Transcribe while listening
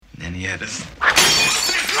quinceañeras.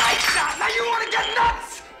 Lights out! Now you want to get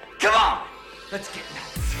nuts? Come on! Let's get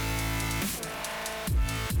nuts.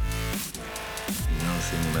 You know the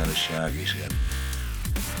thing about a shark, he's got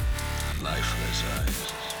lifeless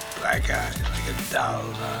eyes. Black eyes, like a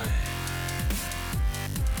doll's eye.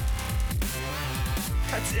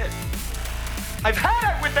 That's it. I've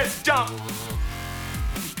had it with this dump.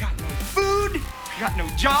 We've got no food. We've got no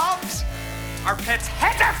jobs. Our pets'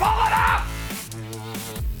 heads are falling off.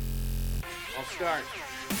 I'll start.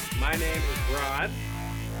 My name is Rod,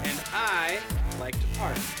 and I like to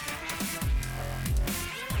party.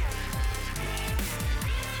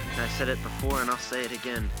 I said it before and I'll say it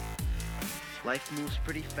again. Life moves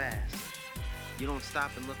pretty fast. You don't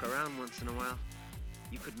stop and look around once in a while,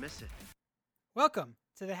 you could miss it. Welcome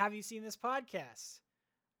to the Have You Seen This podcast.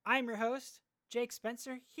 I'm your host, Jake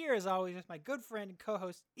Spencer, here as always with my good friend and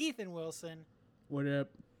co-host, Ethan Wilson. What up?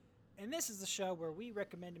 And this is the show where we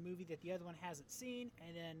recommend a movie that the other one hasn't seen,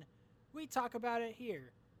 and then we talk about it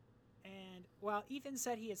here. And while Ethan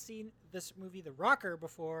said he had seen this movie, The Rocker,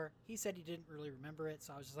 before, he said he didn't really remember it,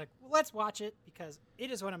 so I was just like, well, let's watch it, because it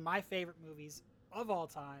is one of my favorite movies of all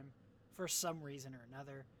time, for some reason or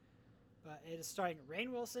another. But it is starring Rainn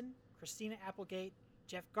Wilson, Christina Applegate,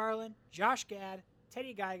 Jeff Garlin, Josh Gad,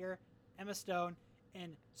 Teddy Geiger, Emma Stone,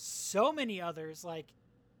 and so many others. Like,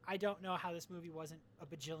 I don't know how this movie wasn't a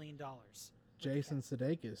bajillion dollars. Jason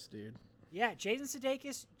Sudeikis, dude. Yeah, Jason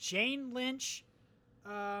Sudeikis, Jane Lynch,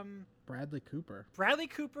 Bradley Cooper,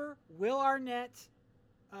 Will Arnett,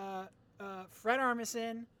 Fred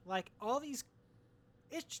Armisen, like all these.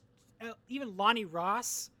 It's even Lonnie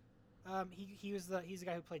Ross. He's the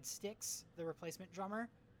guy who played Styx, the replacement drummer.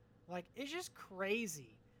 Like, it's just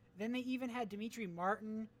crazy. Then they even had Dimitri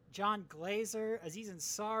Martin, John Glazer, Aziz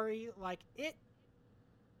Ansari. Like,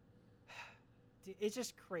 it's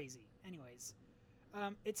just crazy. Anyways,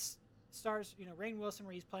 it stars, Rainn Wilson,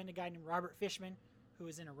 where he's playing a guy named Robert Fishman, who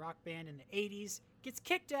was in a rock band in the 80s, gets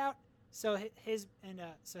kicked out, so his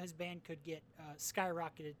band could get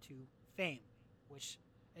skyrocketed to fame,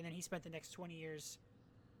 and then he spent the next 20 years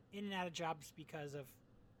in and out of jobs because of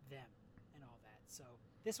them and all that. So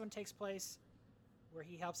this one takes place where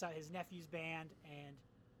he helps out his nephew's band and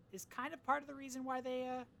is kind of part of the reason why they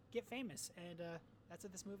get famous, and that's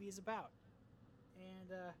what this movie is about.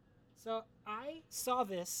 And so I saw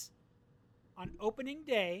this on opening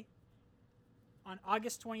day on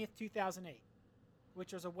August 20th, 2008,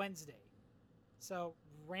 which was a Wednesday. So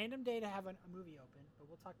random day to have a movie open, but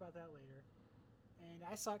we'll talk about that later. And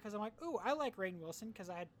I saw it because I'm like, ooh, I like Rainn Wilson, because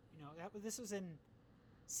I had, this was in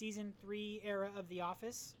season 3 era of The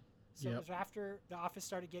Office. So It was after The Office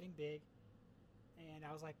started getting big. And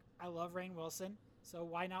I was like, I love Rainn Wilson, so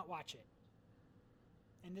why not watch it?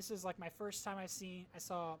 And this is like my first time I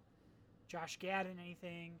saw Josh Gad in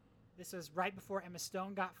anything. This was right before Emma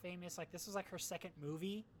Stone got famous. Like, this was like her second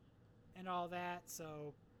movie and all that.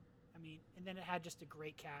 So, I mean, and then it had just a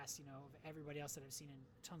great cast, of everybody else that I've seen in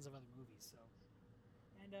tons of other movies. So,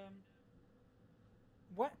 and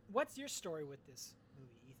what's your story with this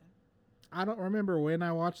movie, Ethan? I don't remember when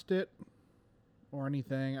I watched it or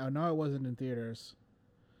anything. I know it wasn't in theaters.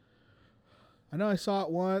 I know I saw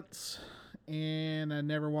it once and I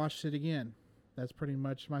never watched it again. That's pretty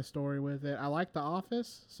much my story with it. I like The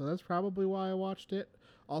Office, so that's probably why I watched it.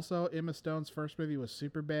 Also, Emma Stone's first movie was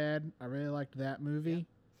Superbad. I really liked that movie. Yeah.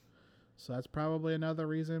 So that's probably another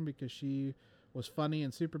reason, because she was funny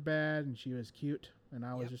in Superbad and she was cute, and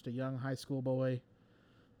I was just a young high school boy,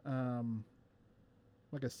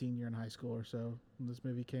 like a senior in high school or so when this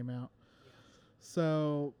movie came out. Yeah.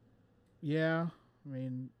 So, yeah, I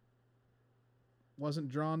mean, wasn't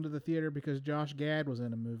drawn to the theater because Josh Gad was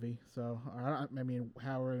in a movie. So, I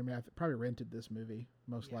probably rented this movie,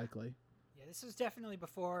 most likely. Yeah, this was definitely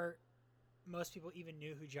before most people even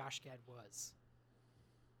knew who Josh Gad was.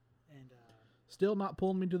 And still not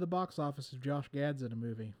pulling me to the box office if Josh Gad's in a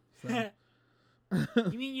movie. So.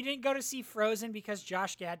 You mean you didn't go to see Frozen because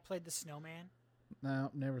Josh Gad played the snowman?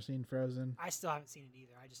 No, never seen Frozen. I still haven't seen it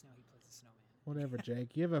either. I just know he plays the snowman. Whatever,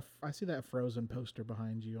 Jake. I see that Frozen poster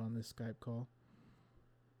behind you on this Skype call.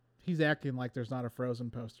 He's acting like there's not a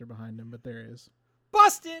Frozen poster behind him, but there is.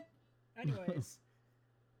 Busted! Anyways.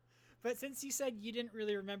 But since you said you didn't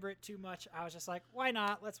really remember it too much, I was just like, why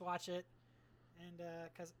not? Let's watch it. And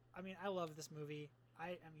because, I love this movie.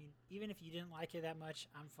 I mean, even if you didn't like it that much,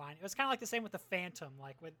 I'm fine. It was kind of like the same with The Phantom,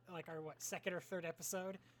 like with our second or third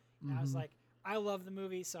episode. And I was like, I love the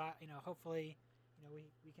movie, so hopefully,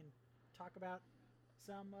 we can talk about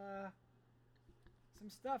some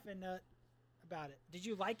stuff and about it. Did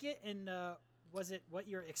you like it? And was it what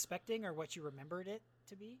you're expecting or what you remembered it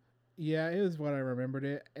to be? Yeah, it was what I remembered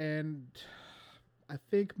it, and I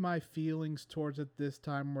think my feelings towards it this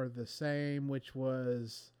time were the same, which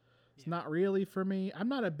was it's not really for me. I'm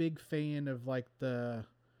not a big fan of like the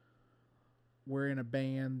we're in a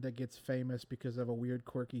band that gets famous because of a weird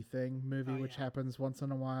quirky thing movie, which happens once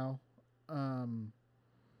in a while.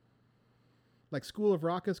 Like School of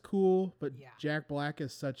Rock is cool, but Jack Black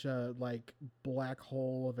is such a like black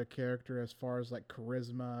hole of a character as far as like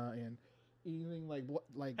charisma and anything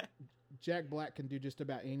like Jack Black can do just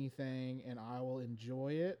about anything and I will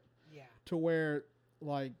enjoy it. Yeah. To where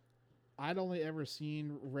like I'd only ever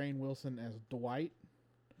seen Rainn Wilson as Dwight.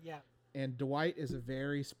 Yeah. And Dwight is a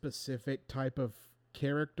very specific type of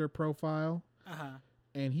character profile. Uh-huh.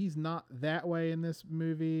 And he's not that way in this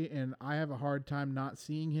movie, and I have a hard time not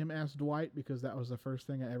seeing him as Dwight because that was the first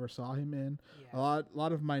thing I ever saw him in. Yeah. A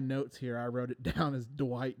lot of my notes here, I wrote it down as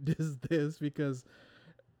Dwight does this because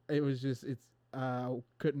it was just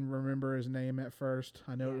couldn't remember his name at first.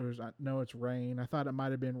 I know it's Rain. I thought it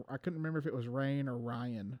might have been. I couldn't remember if it was Rain or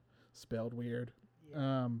Ryan, spelled weird.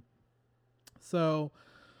 Yeah. So,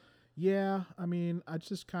 yeah, I mean, it's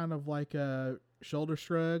just kind of like a shoulder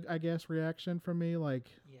shrug, I guess, reaction from me. Like,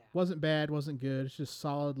 wasn't bad, wasn't good. It's just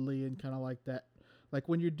solidly and kind of like that. Like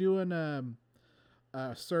when you're doing a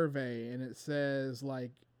survey and it says like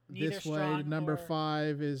this way, number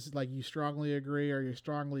 5 is like you strongly agree or you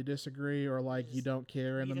strongly disagree or like you don't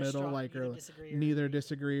care in the middle, like or neither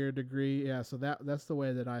disagree or agree. Yeah, so that's the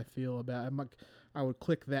way that I feel about it. I'm like, I would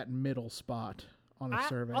click that middle spot on a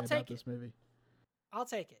survey about this movie. I'll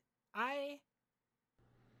take it. I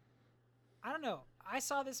don't know. I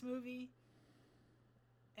saw this movie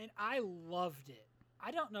and I loved it.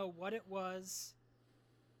 I don't know what it was.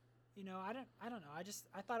 You know, I don't know.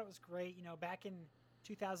 I thought it was great. You know, back in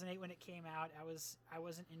 2008 when it came out, I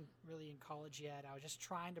wasn't really in college yet. I was just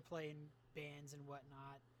trying to play in bands and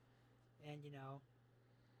whatnot. And, you know,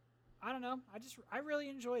 I don't know. I really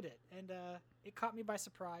enjoyed it, and it caught me by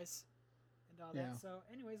surprise and all that. So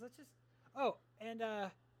anyways, let's just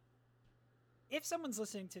if someone's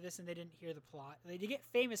listening to this and they didn't hear the plot, they get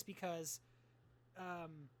famous because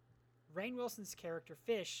Rainn Wilson's character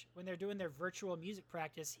Fish, when they're doing their virtual music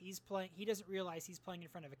practice, he doesn't realize he's playing in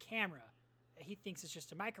front of a camera. He thinks it's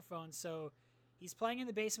just a microphone, so he's playing in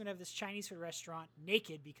the basement of this Chinese food restaurant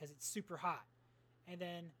naked because it's super hot. And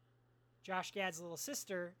then Josh Gad's little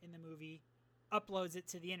sister in the movie uploads it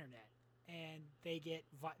to the internet, and they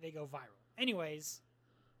go viral. Anyways,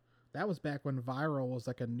 that was back when viral was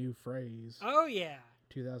like a new phrase. Oh yeah,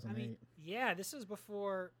 2008. I mean, yeah, this was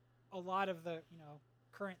before a lot of the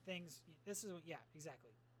current things. This is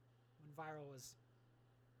exactly when viral was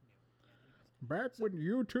new. Back when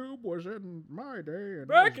YouTube was in my day.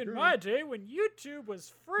 Back in my day when YouTube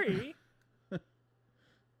was free.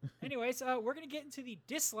 Anyways, we're going to get into the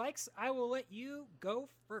dislikes. I will let you go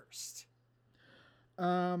first.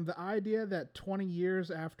 The idea that 20 years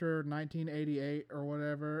after 1988 or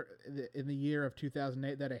whatever, in the year of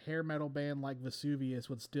 2008, that a hair metal band like Vesuvius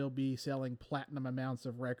would still be selling platinum amounts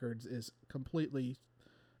of records is completely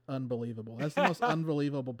unbelievable. That's the most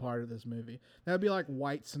unbelievable part of this movie. That would be like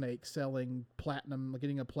Whitesnake selling platinum,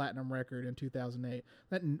 getting a platinum record in 2008.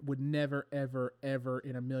 That would never, ever, ever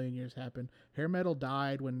in a million years happen. Hair metal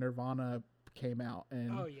died when Nirvana came out,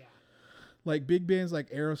 and like big bands like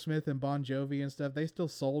Aerosmith and Bon Jovi and stuff, they still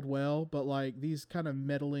sold well, but like these kind of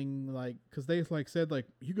meddling, like, because they like said like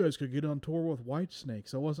you guys could get on tour with Whitesnake,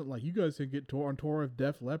 so it wasn't like you guys could get on tour with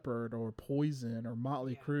Def Leppard or Poison or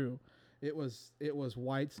Motley Crue. It was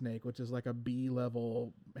Whitesnake, which is like a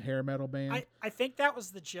B-level hair metal band. I think that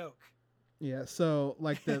was the joke. Yeah, so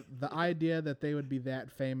like the idea that they would be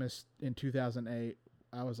that famous in 2008,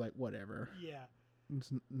 I was like, whatever. Yeah.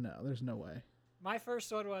 No, there's no way. My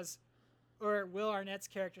first one was, or Will Arnett's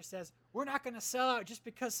character says, "We're not going to sell out just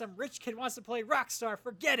because some rich kid wants to play Rockstar.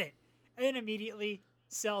 Forget it." And then immediately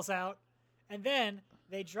sells out. And then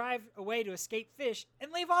they drive away to escape Fish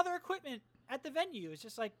and leave all their equipment at the venue. It's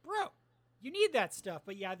just like, bro, you need that stuff.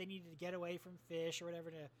 But yeah, they needed to get away from Fish or whatever,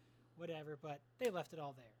 but they left it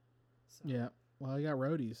all there. So. Yeah. Well, you got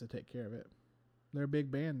roadies to take care of it. They're a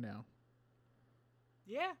big band now.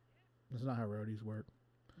 Yeah. That's not how roadies work.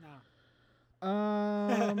 No. Go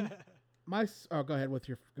ahead with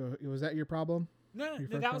was that your problem? No,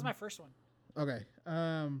 that was my first one. Okay.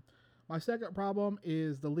 My second problem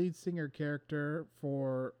is the lead singer character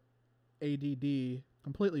for ADD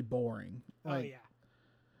completely boring. Like,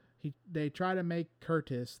 they try to make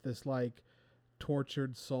Curtis this like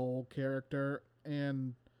tortured soul character,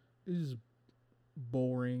 and it's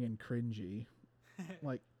boring and cringy.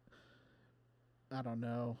 Like, I don't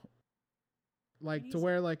know. Like to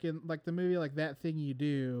where like in like the movie like That Thing You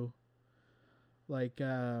Do, Like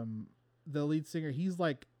the lead singer, he's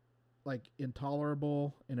like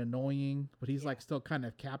intolerable and annoying, but he's like still kind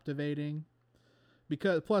of captivating.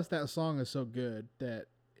 Because plus that song is so good that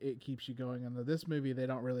it keeps you going. And this movie, they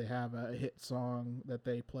don't really have a hit song that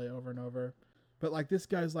they play over and over. But like this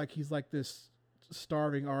guy's like, he's like this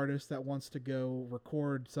starving artist that wants to go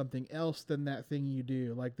record something else than that thing you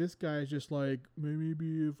do. Like this guy's just like,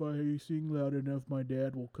 maybe if I sing loud enough, my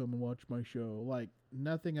dad will come and watch my show. Like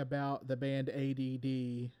nothing about the band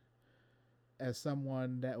ADD as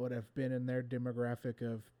someone that would have been in their demographic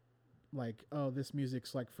of like, oh, this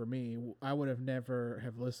music's like for me. I would have never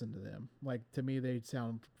have listened to them. Like to me, they'd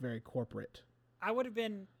sound very corporate. I would have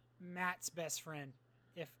been Matt's best friend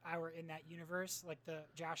if I were in that universe, like the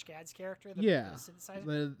Josh Gad's character. The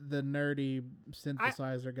synthesizer. The nerdy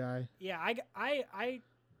synthesizer guy. Yeah, I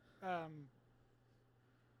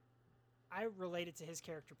related to his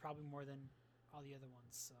character probably more than all the other ones.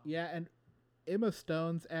 So. Yeah, and Emma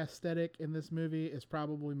Stone's aesthetic in this movie is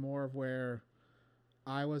probably more of where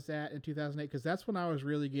I was at in 2008, because that's when I was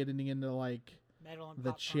really getting into like metal and the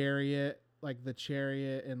pop Chariot, like the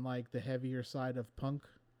Chariot and like the heavier side of punk.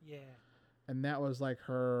 Yeah. And that was like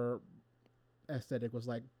her aesthetic was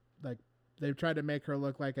like they tried to make her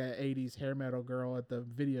look like a 80s hair metal girl at the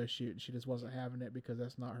video shoot, and she just wasn't having it because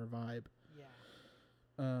that's not her vibe.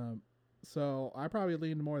 Yeah. So I probably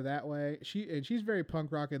leaned more that way. She's very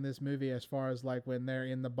punk rock in this movie, as far as like when they're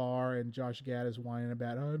in the bar and Josh Gad is whining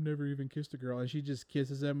about, oh, I've never even kissed a girl, and she just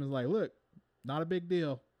kisses him and is like, look, not a big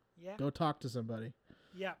deal. Yeah. Go talk to somebody.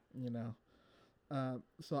 Yeah. You know.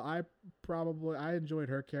 So I enjoyed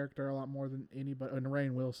her character a lot more than anybody. And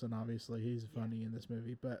Rainn Wilson, obviously, he's funny in this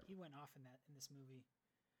movie, but he went off in this movie.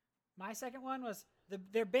 My second one was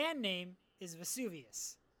their band name is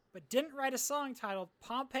Vesuvius, but didn't write a song titled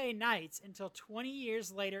Pompeii Nights until 20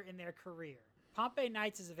 years later in their career. Pompeii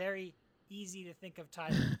Nights is a very easy to think of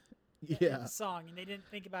title. Yeah. Song, and they didn't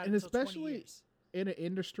think about it and until 20 especially years. In an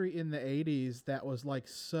industry in the 80s that was like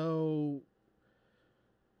so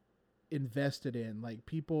invested in, like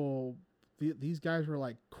people, these guys were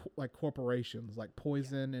like corporations, like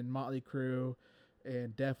Poison and Motley Crue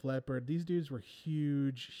and Def Leppard. These dudes were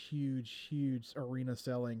huge arena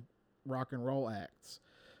selling rock and roll acts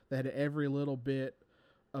that had every little bit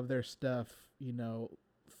of their stuff, you know,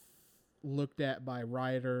 looked at by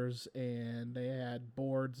writers, and they had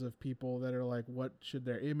boards of people that are like, what should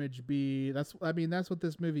their image be? That's what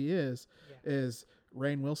this movie is. Yeah. Is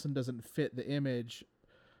Rainn Wilson doesn't fit the image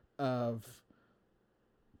of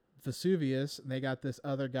Vesuvius, and they got this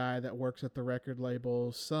other guy that works at the record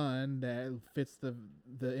label Sun that fits the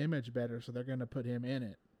image better, so they're going to put him in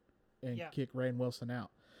it and kick Rainn Wilson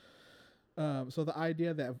out. So the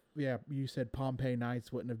idea that, you said Pompeii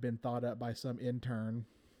Nights wouldn't have been thought up by some intern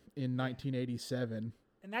in 1987.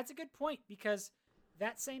 And that's a good point, because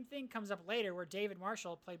that same thing comes up later where David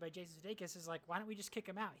Marshall, played by Jason Sudeikis, is like, why don't we just kick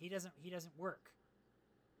him out? He doesn't work,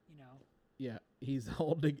 you know? Yeah, he's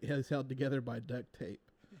held together by duct tape.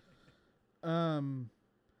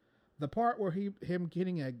 The part where him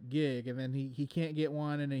getting a gig and then he can't get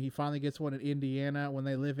one, and then he finally gets one in Indiana when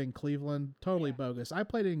they live in Cleveland, totally bogus. I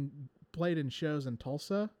played in shows in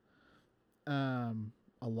Tulsa a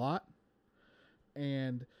lot,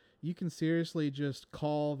 and you can seriously just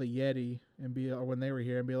call the Yeti or when they were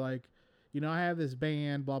here and be like, you know, I have this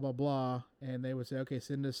band, blah blah blah, and they would say, okay,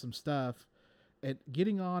 send us some stuff. And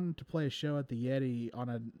getting on to play a show at the Yeti on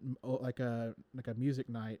a music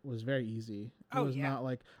night was very easy. It was not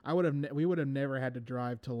like we would have never had to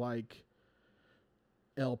drive to like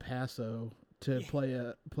El Paso to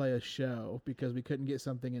play a show because we couldn't get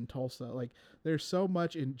something in Tulsa. Like there's so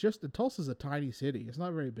much Tulsa's a tiny city. It's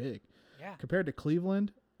not very big. Yeah. Compared to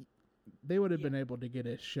Cleveland, they would have been able to get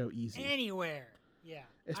a show easy. Anywhere. Yeah.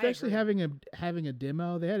 Especially having a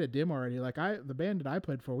demo. They had a demo already. Like the band that I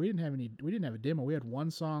played for, we didn't have a demo. We had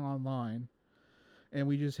one song online, and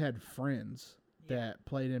we just had friends that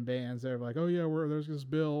played in bands. They were like, "Oh yeah, there's this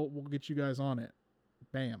bill. We'll get you guys on it."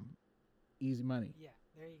 Bam, easy money. Yeah,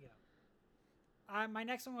 there you go. My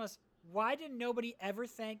next one was, why did nobody ever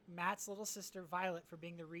thank Matt's little sister Violet for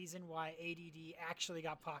being the reason why ADD actually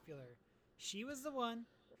got popular? She was the one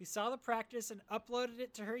who saw the practice and uploaded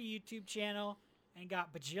it to her YouTube channel and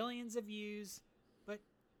got bajillions of views. But,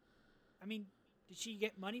 I mean, did she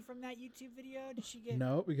get money from that YouTube video? Did she get...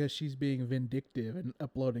 No, because she's being vindictive and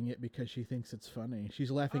uploading it because she thinks it's funny.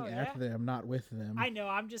 She's laughing at them, not with them. I know.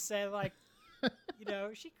 I'm just saying, like, you know,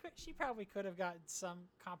 she probably could have gotten some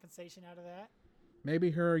compensation out of that.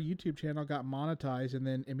 Maybe her YouTube channel got monetized and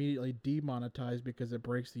then immediately demonetized because it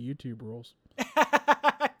breaks the YouTube rules.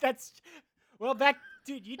 Well,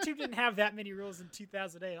 dude, YouTube didn't have that many rules in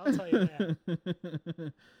 2008. I'll tell you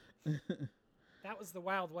that. That was the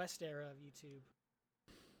Wild West era of YouTube.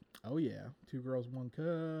 Oh yeah, 2 Girls 1 Cup.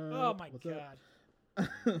 Oh my What's god.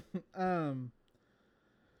 up?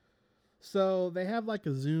 So they have like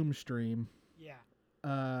a Zoom stream.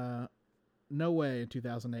 Yeah. No way in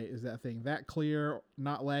 2008 is that thing that clear,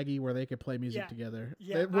 not laggy, where they could play music Yeah. together.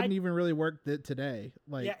 Yeah, It wouldn't even really work today.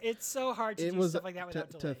 Like, Yeah, it's so hard to it do was stuff like that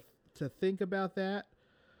without delay. to think about that.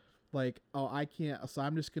 Like, oh, I can't. So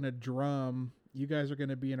I'm just gonna drum. You guys are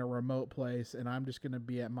gonna be in a remote place, and I'm just gonna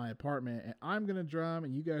be at my apartment, and I'm gonna drum,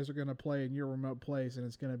 and you guys are gonna play in your remote place, and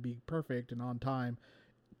it's gonna be perfect and on time.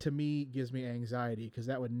 To me, gives me anxiety because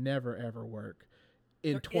that would never ever work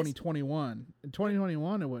in 2021. In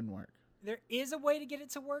 2021, it wouldn't work. There is a way to get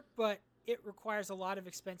it to work, but it requires a lot of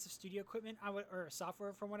expensive studio equipment, or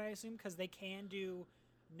software, from what I assume, because they can do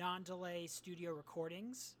non-delay studio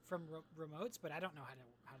recordings from remotes, but I don't know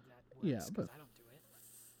how that works. Yeah, because but I don't do it.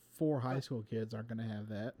 4 high school kids aren't going to have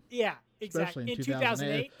that. Yeah, exactly. Especially in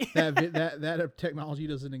 2008. that technology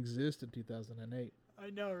doesn't exist in 2008. I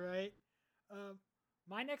know, right?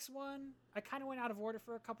 My next one, I kind of went out of order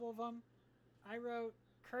for a couple of them. I wrote,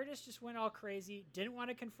 Curtis just went all crazy, didn't want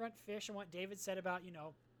to confront Fish and what David said about,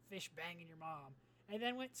 Fish banging your mom, and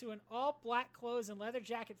then went to an all black clothes and leather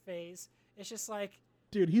jacket phase. It's just like,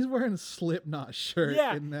 dude, he's wearing a Slipknot shirt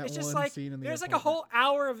in that it's just one like, scene in the there's like a apartment.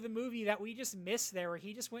 whole hour of the movie that we just missed there, where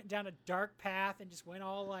he just went down a dark path and just went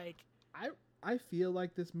all like, I feel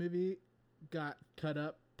like this movie got cut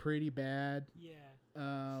up pretty bad.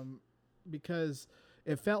 yeah. Because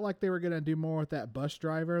it felt like they were going to do more with that bus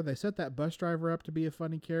driver. They set that bus driver up to be a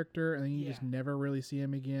funny character, and then you just never really see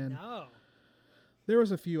him again. No. There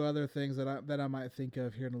was a few other things that I might think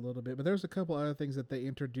of here in a little bit, but there's a couple other things that they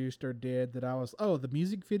introduced or did that I was, the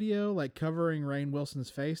music video, like covering Rainn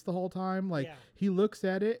Wilson's face the whole time. Like, he looks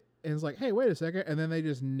at it and is like, hey, wait a second. And then they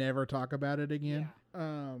just never talk about it again.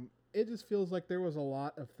 Yeah. It just feels like there was a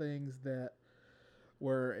lot of things that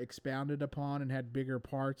were expounded upon and had bigger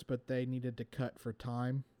parts, but they needed to cut for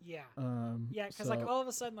time. Yeah. Yeah, because like all of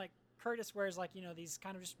a sudden, like Curtis wears like these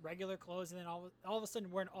kind of just regular clothes, and then all of a sudden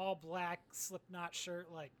wearing all black Slipknot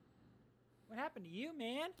shirt. Like, what happened to you,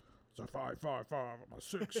 man? It's a 555. I'm a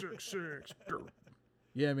 666.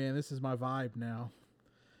 Yeah, man, this is my vibe now.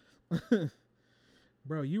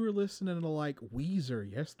 Bro, you were listening to like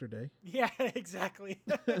Weezer yesterday. Yeah, exactly.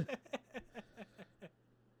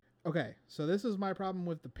 Okay, so this is my problem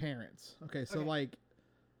with the parents. Okay, so like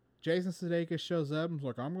Jason Sudeikis shows up and is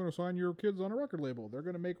like, I'm going to sign your kids on a record label. They're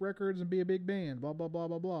going to make records and be a big band, blah, blah, blah,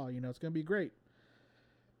 blah, blah. It's going to be great.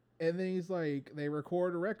 And then he's like, they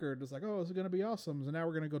record a record. It's like, oh, this is going to be awesome. So now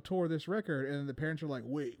we're going to go tour this record. And the parents are like,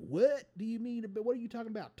 wait, what do you mean? What are you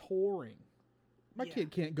talking about touring? My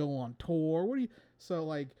kid can't go on tour. What do you... So,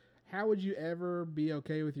 like, how would you ever be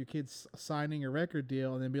okay with your kids signing a record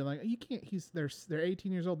deal and then be like, you can't, they're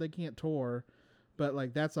 18 years old, they can't tour. But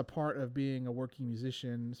like, that's a part of being a working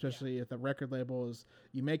musician, especially if the record label is,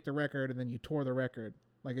 you make the record and then you tour the record.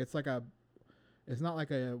 Like, it's not like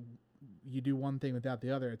you do one thing without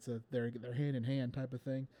the other. It's they're hand in hand type of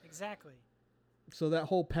thing. Exactly. So that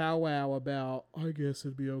whole powwow about, I guess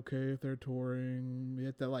it'd be okay if they're touring, you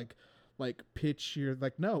have to like pitch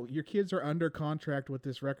no, your kids are under contract with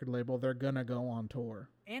this record label. They're gonna go on tour,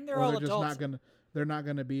 and they're all adults. They're not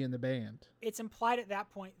gonna be in the band. It's implied at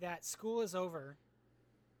that point that school is over,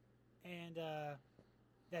 and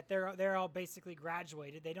that they're all basically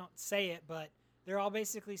graduated. They don't say it, but they're all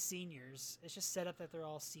basically seniors. It's just set up that they're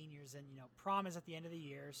all seniors, and prom is at the end of the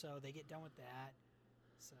year, so they get done with that.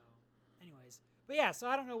 So, anyways, but yeah, so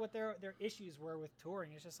I don't know what their issues were with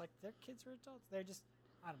touring. It's just like their kids are adults. They're just,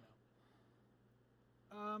 I don't know.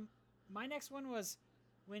 My next one was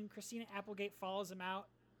when Christina Applegate follows him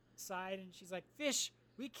outside and she's like, Fish,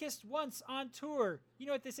 we kissed once on tour. You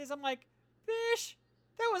know what this is? I'm like, Fish,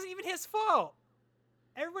 that wasn't even his fault.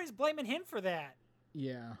 Everybody's blaming him for that.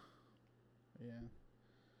 Yeah. Yeah.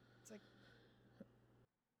 It's like,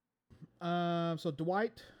 so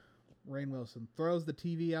Dwight, Rainn Wilson, throws the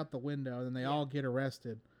TV out the window and then they all get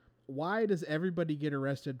arrested. Why does everybody get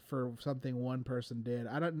arrested for something one person did?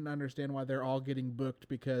 I don't understand why they're all getting booked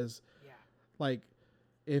because, like,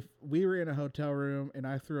 if we were in a hotel room and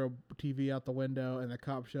I threw a TV out the window and the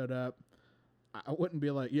cop showed up, I wouldn't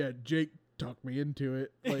be like, yeah, Jake talked me into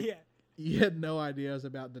it. Like, you had no idea I was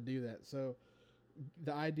about to do that. So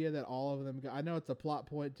the idea that all of them, I know it's a plot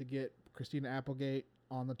point to get Christina Applegate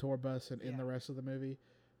on the tour bus and in the rest of the movie.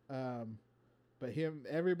 But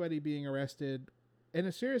everybody being arrested.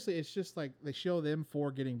 And seriously, it's just like they show them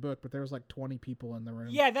 4 getting booked, but there was like 20 people in the room.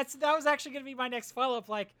 Yeah, that was actually going to be my next follow-up.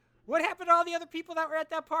 Like, What happened to all the other people that were at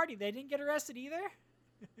that party? They didn't get arrested either?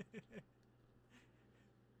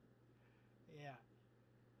 Yeah.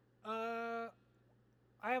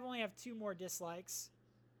 I only have 2 more dislikes.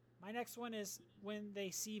 My next one is when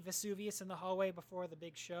they see Vesuvius in the hallway before the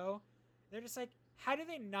big show. They're just like, how do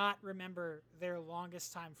they not remember their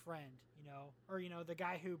longest time friend, or, the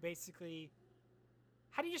guy who basically,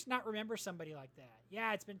 how do you just not remember somebody like that?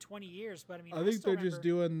 Yeah, it's been 20 years, but I mean, I think still they're just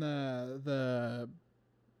doing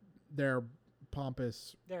their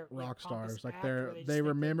pompous They're, rock pompous stars. Like act where they just think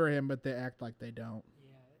remember him, but they act like they don't.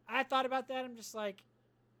 Yeah, I thought about that. I'm just like,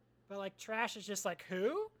 but like Trash is just like,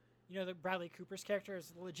 who? The Bradley Cooper's character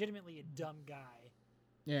is legitimately a dumb guy.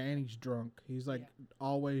 Yeah, and he's drunk. He's like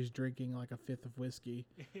always drinking like a 5th of whiskey.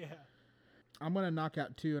 Yeah. I'm gonna knock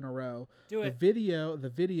out 2 in a row. Do it. The video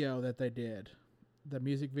that they did, the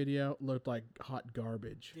music video looked like hot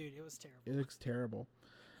garbage. Dude, it was terrible. It looks terrible.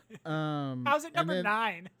 How's it number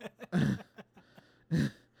 9?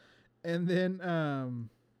 And then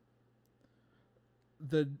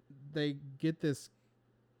they get this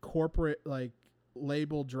corporate like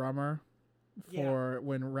label drummer for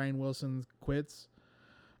when Rainn Wilson quits.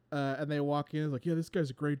 And they walk in like, yeah, this guy's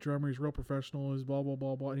a great drummer. He's real professional. He's blah blah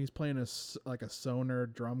blah blah, and he's playing a Sonar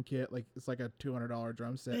drum kit. Like it's like a $200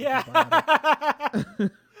 drum set. Yeah,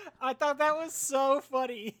 I thought that was so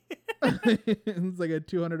funny. It's like a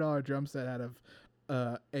 $200 drum set out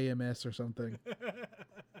of AMS or something.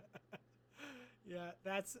 Yeah,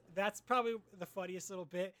 that's probably the funniest little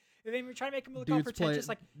bit. And then we're trying to make him look all pretentious,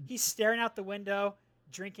 like he's staring out the window,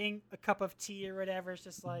 drinking a cup of tea or whatever. It's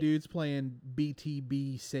just like dude's playing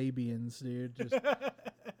BTB Sabians, dude. Just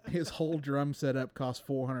his whole drum setup costs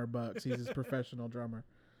 $400. He's his professional drummer.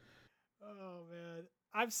 Oh man,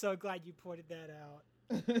 I'm so glad you pointed that out.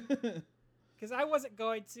 Because I wasn't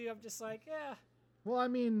going to. I'm just like, yeah. Well, I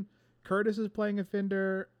mean, Curtis is playing a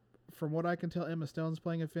Fender. From what I can tell, Emma Stone's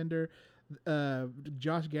playing a Fender.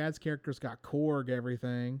 Josh Gad's character's got Korg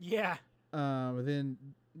everything. Yeah. Then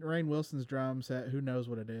Rainn Wilson's drum set, who knows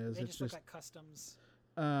what it is? They it's just look like customs.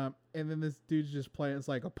 And then this dude's just playing. It's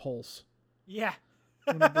like a pulse. Yeah.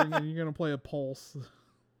 You're gonna play a pulse.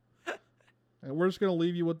 And we're just gonna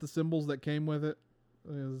leave you with the cymbals that came with it.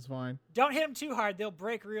 It's fine. Don't hit them too hard; they'll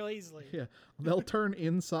break real easily. Yeah, they'll turn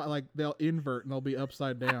inside, like they'll invert and they'll be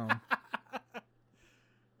upside down.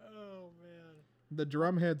 Oh man! The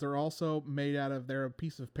drum heads are also made out of they're a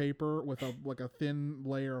piece of paper with a thin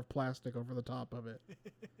layer of plastic over the top of it.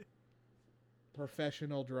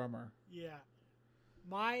 Professional drummer. Yeah.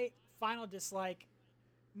 My final dislike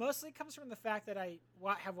mostly comes from the fact that I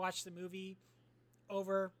have watched the movie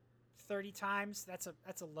over 30 times. That's a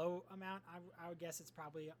low amount. I would guess it's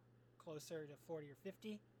probably closer to 40 or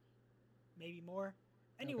 50, maybe more.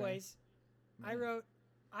 Anyways, okay. I wrote,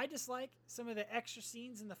 I dislike some of the extra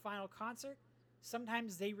scenes in the final concert.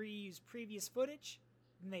 Sometimes they reuse previous footage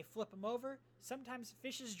and they flip them over. Sometimes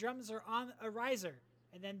Fish's drums are on a riser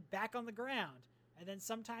and then back on the ground. And then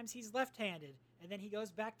sometimes he's left-handed and then he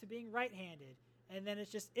goes back to being right-handed. And then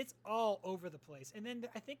it's all over the place. And then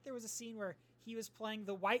I think there was a scene where he was playing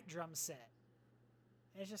the white drum set.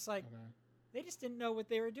 And it's just like, they just didn't know what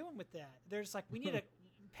they were doing with that. They're just like, we need to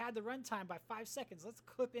pad the runtime by 5 seconds. Let's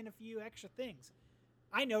clip in a few extra things.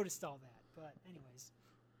 I noticed all that. But anyways,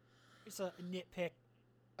 it's a nitpick.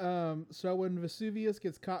 So when Vesuvius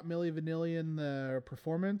gets caught Milli Vanilli in the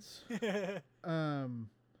performance, and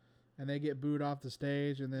they get booed off the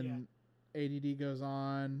stage, and then ADD goes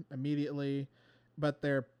on immediately, but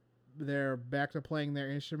they're back to playing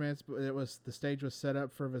their instruments. But the stage was set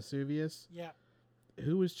up for Vesuvius. Yeah.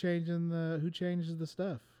 Who changes the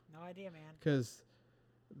stuff? No idea, man. Because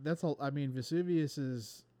that's all. I mean,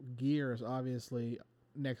 Vesuvius's gear is obviously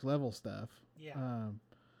next level stuff. Yeah.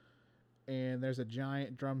 And there's a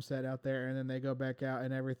giant drum set out there, and then they go back out,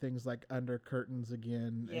 and everything's like under curtains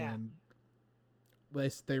again. Yeah. And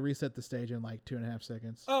they reset the stage in like 2.5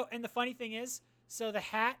 seconds. Oh, and the funny thing is, so the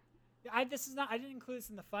hat, I didn't include this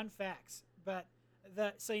in the fun facts, but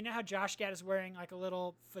so you know how Josh Gad is wearing like a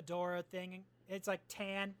little fedora thing? It's like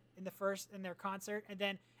tan in their concert, and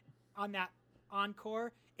then on that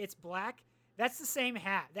encore, it's black. That's the same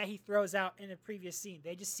hat that he throws out in a previous scene.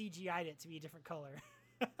 They just CGI'd it to be a different color.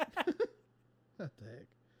 What the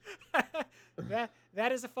heck?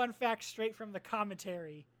 that is a fun fact straight from the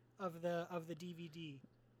commentary of the DVD.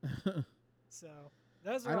 So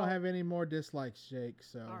those are. I don't have any more dislikes, Jake.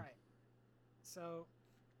 So all right. So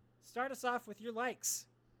start us off with your likes.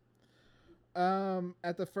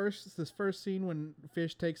 At this first scene when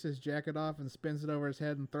Fish takes his jacket off and spins it over his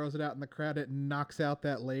head and throws it out in the crowd, it knocks out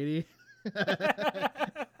that lady.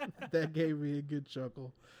 That gave me a good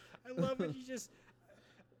chuckle. I love it.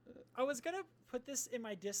 I was gonna put this in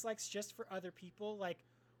my dislikes just for other people. Like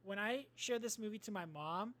when I showed this movie to my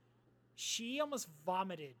mom, she almost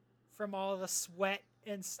vomited from all the sweat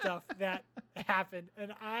and stuff that happened,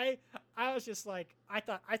 and I was just like, I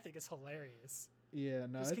think it's hilarious. Yeah,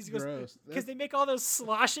 no, Just it's 'cause he goes- gross. Because they make all those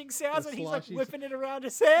sloshing sounds The and he's like sloshy- whipping it around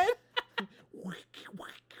his head.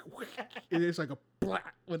 And it's like a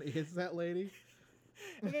blat when it hits that lady.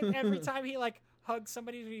 And then every time he like hugs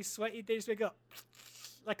somebody when he's sweaty, they just make a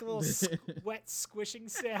like a little wet squishing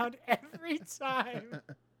sound every time.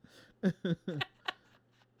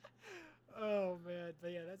 Oh man,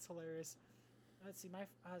 but yeah, that's hilarious. Let's see,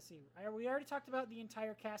 we already talked about the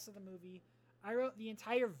entire cast of the movie. I wrote the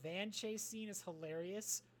entire van chase scene is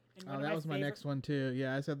hilarious. And one Oh, of that was my favorite- next one too.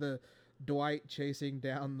 Yeah, I said the Dwight chasing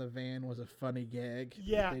down the van was a funny gag. that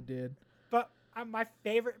Yeah. they did. But my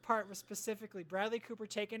favorite part was specifically Bradley Cooper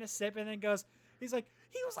taking a sip and then goes, he's like,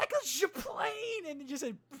 he was like a plane, and just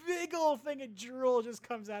a big old thing of drool just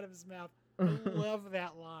comes out of his mouth. I love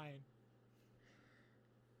that line.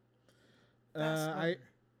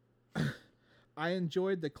 I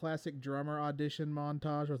enjoyed the classic drummer audition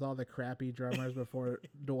montage with all the crappy drummers before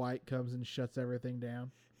Dwight comes and shuts everything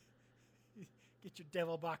down. Get your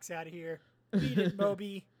devil box out of here. Beat it,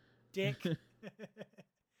 Moby. Dick.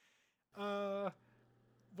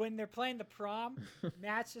 When they're playing the prom,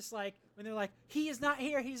 Matt's just like, when they're like, he is not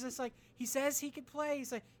here. He's just like, he says he can play.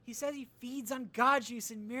 He's like, he says he feeds on God juice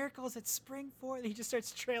and miracles that spring forth. And he just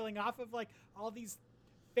starts trailing off of like all these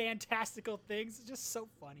fantastical things. It's just so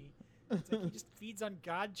funny. It's like he just feeds on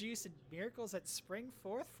God juice and miracles that spring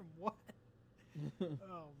forth from what?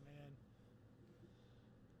 Oh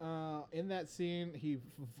man. In that scene, he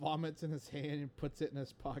vomits in his hand and puts it in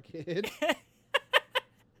his pocket.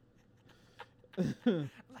 I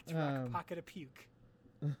like to rock a pocket of puke.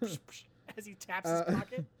 As he taps his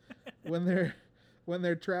pocket. when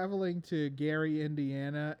they're traveling to Gary,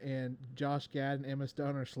 Indiana, and Josh Gad and Emma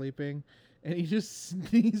Stone are sleeping, and he just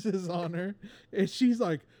sneezes on her, and she's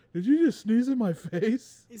like, "Did you just sneeze in my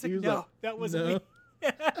face?" He's like, He was no, that wasn't "No." me.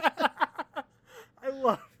 I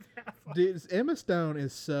love that. Dude, Emma Stone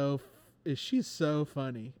she's so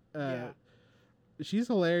funny. Yeah. She's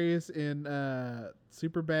hilarious in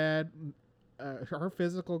Superbad. Her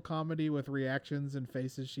physical comedy with reactions and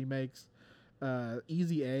faces she makes.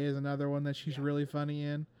 Easy A is another one that she's really funny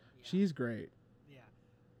in. Yeah. She's great. Yeah.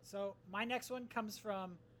 So my next one comes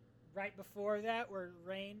from right before that, where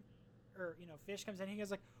Fish comes in. He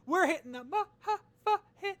goes like, "We're hitting the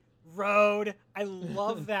hit road." I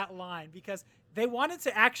love that line because they wanted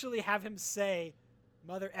to actually have him say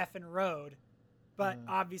 "mother effing road," but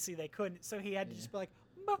obviously they couldn't. So he had to just be like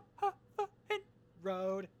hit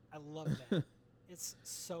road. I love that. It's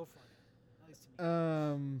so funny. At least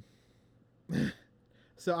to me.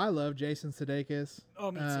 So I love Jason Sudeikis.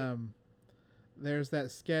 Oh, me too. There's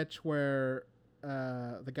that sketch where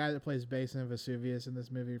the guy that plays bass in Vesuvius in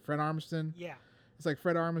this movie, Fred Armisen. Yeah. It's like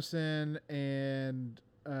Fred Armisen and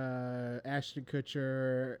Ashton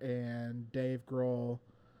Kutcher and Dave Grohl.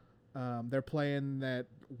 They're playing that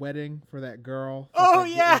wedding for that girl. Oh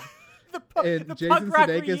yeah. And the Jason punk rock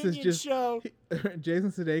Sudeikis is reunion just show.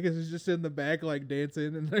 Jason Sudeikis is just in the back like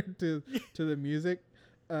dancing and to the music.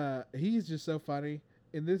 He's just so funny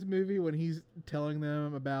in this movie when he's telling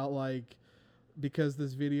them about like because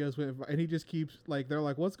this video's went and he just keeps like they're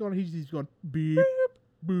like what's going on? He's going beep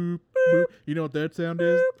boop boop. You know what that sound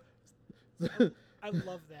is? I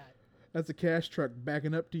love that. That's a cash truck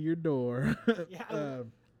backing up to your door. Yeah.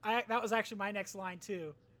 That was actually my next line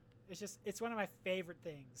too. It's one of my favorite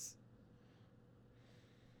things.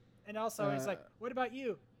 And also, he's like, "What about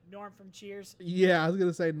you, Norm from Cheers?" Yeah, I was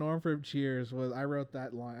gonna say Norm from Cheers I wrote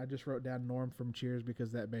that line. I just wrote down Norm from Cheers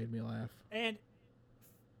because that made me laugh. And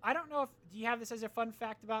I don't know do you have this as a fun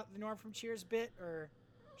fact about the Norm from Cheers bit, or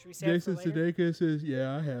should we say Jason it for later? Sudeikis says,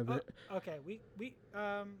 "Yeah, I have it." Okay, we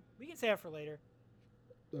can say it for later,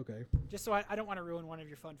 Okay. just so I don't want to ruin one of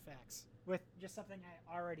your fun facts with just something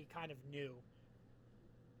I already kind of knew,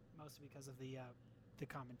 mostly because of the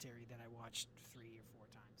commentary that I watched 3 or 4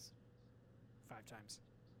 times, 5 times.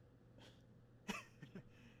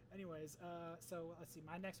 Anyways, so let's see.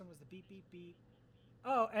 My next one was the beep beep beep.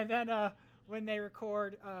 Oh, and then when they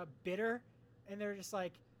record Bitter, and they're just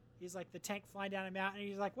like, he's like the tank flying down a mountain, and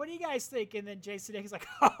he's like, "What do you guys think?" And then Jason Sudeikis like,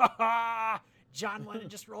 "Ha ha ha! John Lennon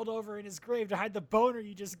just rolled over in his grave to hide the boner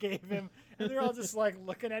you just gave him," and they're all just like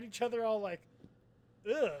looking at each other, all like,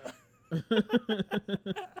 "Ugh."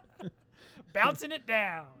 Bouncing it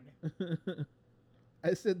down.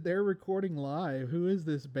 I said they're recording live. Who is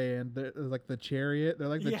this band? They're like the Chariot. They're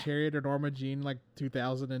like the Yeah. Chariot or Norma Jean, like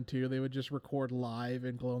 2002. They would just record live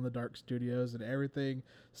in Glow in the Dark Studios, and everything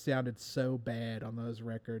sounded so bad on those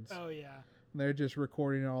records. Oh yeah. They're just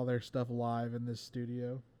recording all their stuff live in this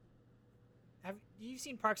studio. Have you've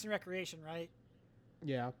seen Parks and Recreation, right?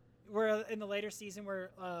 Yeah. Where in the later season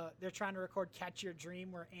where they're trying to record Catch Your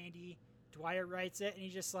Dream, where Andy Dwyer writes it, and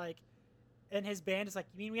he's just like, and his band is like,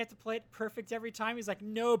 you mean we have to play it perfect every time? He's like,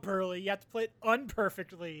 no, Burley, you have to play it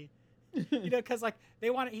unperfectly. You know, because like he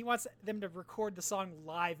wants them to record the song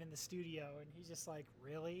live in the studio, and he's just like,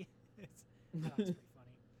 really? It's pretty funny.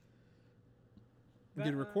 But,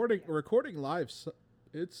 Dude, yeah. recording live,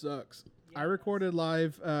 it sucks. Yeah, I it does. recorded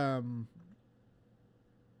live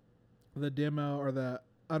the demo or the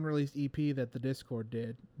unreleased EP that the Discord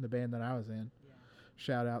did, the band that I was in. Yeah.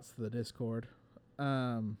 Shout outs to the Discord.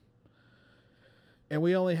 And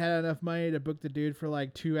we only had enough money to book the dude for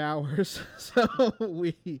like 2 hours. So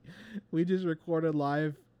we just recorded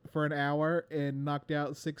live for an hour and knocked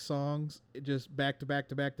out 6 songs just back to back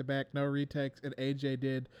to back to back, no retakes. And AJ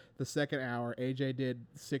did the second hour. AJ did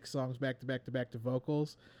 6 songs back to back to back to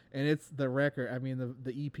vocals. And it's the record. I mean,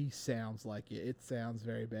 the EP sounds like it. It sounds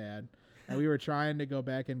very bad. And we were trying to go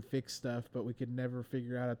back and fix stuff, but we could never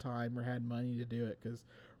figure out a time or had money to do it because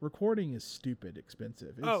recording is stupid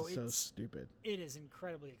expensive. It's so stupid. It is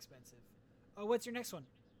incredibly expensive. Oh, what's your next one?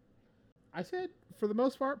 I said, for the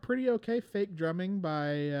most part, pretty okay fake drumming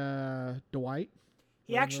by Dwight.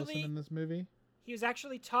 He Wilson actually in this movie. he was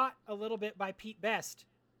actually taught a little bit by Pete Best.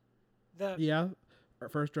 Yeah, our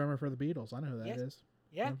first drummer for the Beatles. I know who that Yes. is.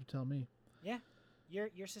 You Yeah, don't have to tell me. yeah.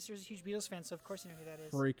 Your sister's a huge Beatles fan, so of course you know who that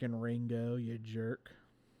is. Freaking Ringo, you jerk.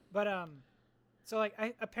 But so like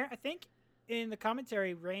I think in the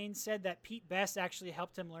commentary, Rain said that Pete Best actually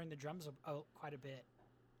helped him learn the drums quite a bit,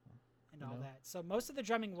 and all No. that. So most of the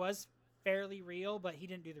drumming was fairly real, but he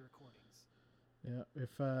didn't do the recordings. Yeah,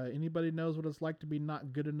 if anybody knows what it's like to be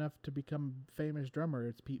not good enough to become a famous drummer,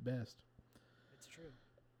 it's Pete Best. It's true.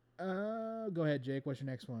 Go ahead, Jake. What's your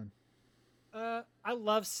next one? I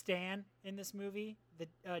love Stan in this movie, the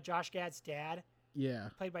Josh Gad's dad, Yeah,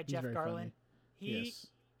 played by he's Jeff very Garlin. funny. Yes.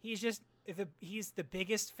 He's the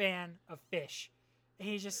biggest fan of Fish, and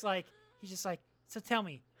he's just like, so tell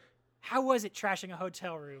me, how was it trashing a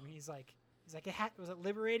hotel room? He's like, was it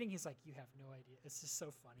liberating? He's like, you have no idea. It's just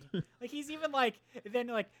so funny. Like he's even like, then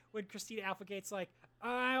like when Christina Applegate's like,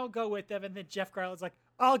 I'll go with them, and then Jeff Garland's like,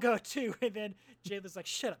 I'll go too, and then Jayla's like,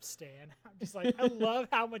 shut up, Stan. I'm just like, I love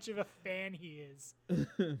how much of a fan he is.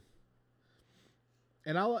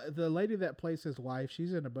 And the lady that plays his wife,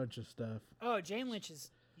 she's in a bunch of stuff. Oh, Jane Lynch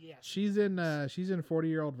is yes. She's in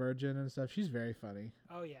 40-Year-Old Virgin and stuff. She's very funny.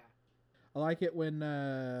 Oh yeah. I like it when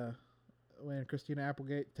Christina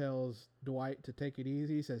Applegate tells Dwight to take it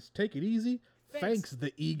easy. He says, "Take it easy. Thanks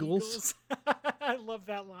the Eagles." I love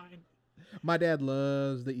that line. My dad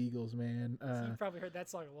loves the Eagles, man. So you've probably heard that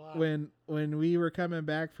song a lot. When we were coming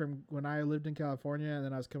back from when I lived in California and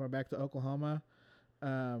then I was coming back to Oklahoma,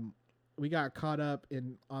 we got caught up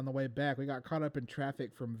on the way back. We got caught up in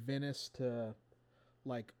traffic from Venice to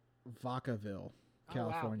like Vacaville,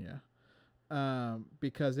 California.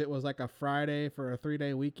 Because it was like a Friday for a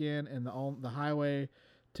 3-day weekend, and the highway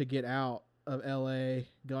to get out of LA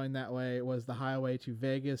going that way was the highway to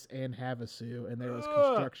Vegas and Havasu, and there was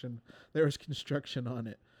construction on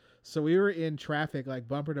it. So we were in traffic, like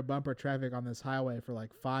bumper to bumper traffic on this highway for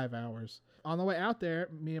like 5 hours. On the way out there,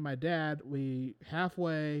 me and my dad, we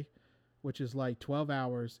halfway, which is like 12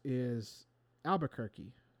 hours, is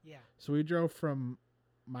Albuquerque. Yeah. So we drove from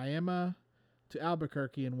Miami to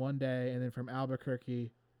Albuquerque in one day, and then from Albuquerque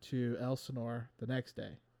to Elsinore the next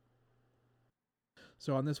day.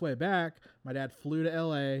 So on this way back, my dad flew to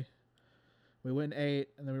LA. We went and ate,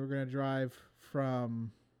 and then we were going to drive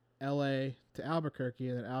from LA to Albuquerque,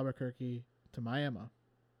 and then Albuquerque to Miami.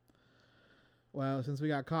 Well, since we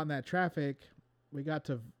got caught in that traffic, we got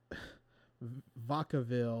to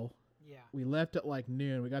Vacaville. Yeah. We left at like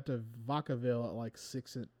noon. We got to Vacaville at like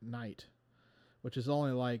 6 at night, which is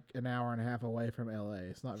only like an hour and a half away from LA.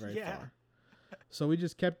 It's not very far. So we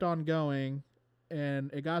just kept on going,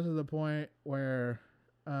 and it got to the point where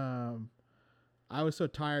I was so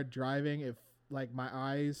tired driving, if like my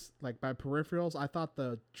eyes, like my peripherals, I thought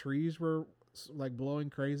the trees were like blowing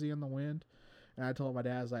crazy in the wind. And I told my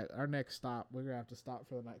dad, I was like, our next stop, we're going to have to stop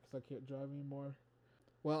for the night because I can't drive anymore.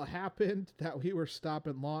 Well, it happened that we were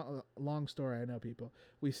stopping, long story, I know people.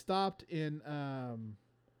 We stopped in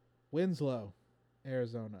Winslow,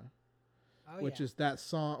 Arizona, which is that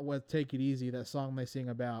song with Take It Easy, that song they sing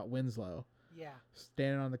about Winslow. Yeah.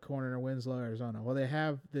 Standing on the corner in Winslow, Arizona. Well, they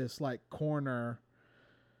have this like corner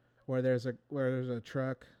where there's a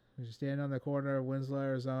truck. You stand on the corner of Winslow,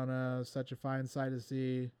 Arizona. Such a fine sight to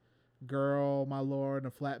see. Girl, my lord, in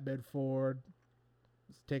a flatbed Ford,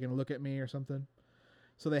 taking a look at me or something.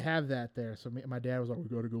 So they have that there. So my dad was like, "We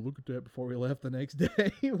got to go look at that before we left the next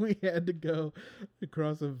day." We had to go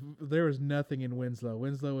across there was nothing in Winslow.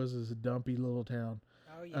 Winslow was this dumpy little town.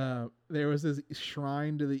 Oh yeah. There was this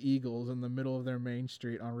shrine to the Eagles in the middle of their main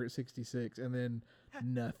street on Route 66, and then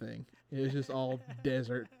nothing. It was just all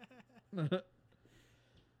desert. That's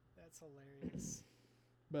hilarious.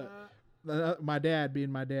 But my dad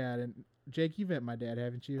being my dad, and Jake, you've met my dad,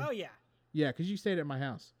 haven't you? Oh yeah. Yeah, because you stayed at my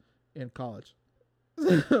house in college.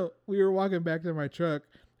 So we were walking back to my truck.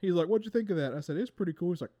 He's like, "What'd you think of that?" I said, "It's pretty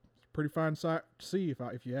cool." He's like, "It's a pretty fine sight to see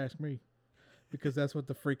if you ask me." Because that's what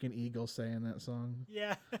the freaking Eagles say in that song.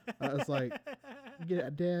 Yeah. I was like, "Yeah,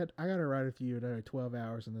 Dad, I got to ride with you another 12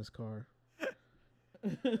 hours in this car." Oh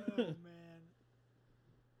man.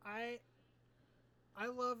 I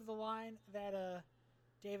love the line that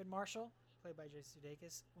David Marshall, played by Jason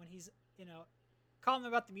Sudeikis, when he's, calling him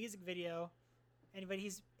about the music video, and when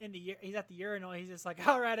he's at the urinal, he's just like,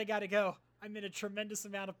 "All right, I gotta go. I'm in a tremendous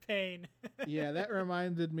amount of pain." Yeah, that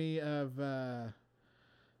reminded me of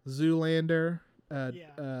Zoolander.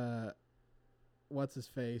 What's his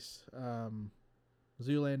face?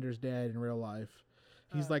 Zoolander's dad in real life.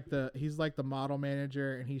 He's like the model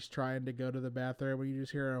manager, and he's trying to go to the bathroom when you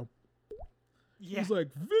just hear him. Yeah. He's like,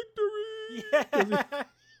 "Victory!" Yeah.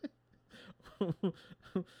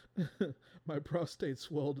 My prostate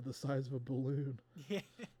swelled to the size of a balloon. Yeah.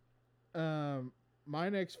 My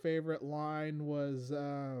next favorite line was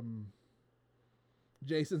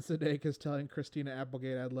Jason Sudeikis telling Christina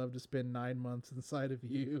Applegate, "I'd love to spend 9 months inside of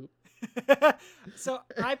you." So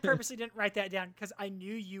I purposely didn't write that down because I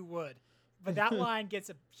knew you would. But that line gets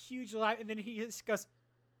a huge laugh, and then he just goes,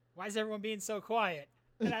 "Why is everyone being so quiet?"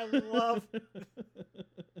 And I love.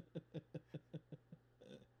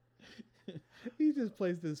 He just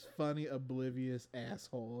plays this funny, oblivious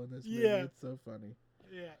asshole in this movie. Yeah. It's so funny.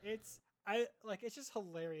 Yeah, it's just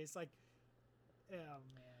hilarious. Like, oh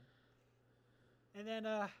man. And then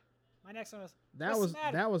my next one was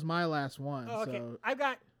That was my last one. Oh, okay. So I've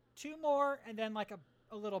got 2 more, and then like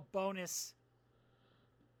a little bonus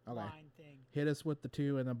line thing. Hit us with the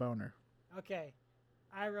 2 and the boner. Okay.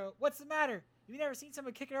 I wrote, "What's the matter? Have you never seen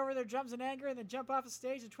someone kick it over their drums in anger and then jump off the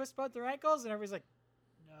stage and twist both their ankles?" And everybody's like,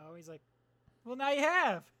 "No." He's like, "Well, now you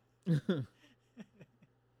have." And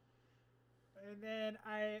then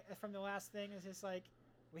from the last thing, is just like,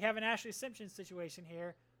 we have an Ashley Simpson situation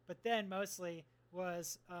here, but then mostly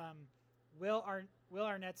was Will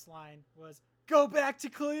Arnett's line was, "Go back to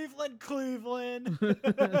Cleveland, Cleveland."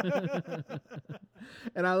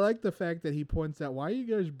 And I like the fact that he points out, "Why are you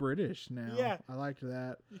guys British now?" Yeah. I liked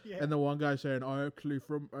that. Yeah. And the one guy saying, I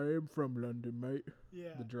am from London, mate."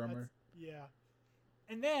 Yeah, The drummer. Yeah.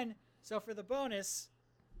 And then, so for the bonus,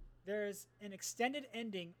 there's an extended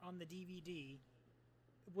ending on the DVD,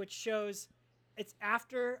 which shows it's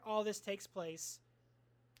after all this takes place.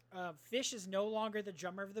 Fish is no longer the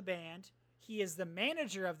drummer of the band. He is the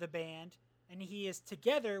manager of the band, and he is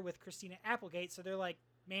together with Christina Applegate, so they're like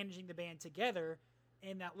managing the band together.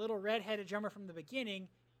 And that little red-headed drummer from the beginning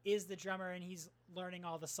is the drummer, and he's learning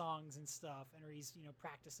all the songs and stuff, and he's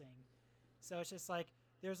practicing. So it's just like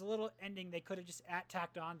there's a little ending they could have just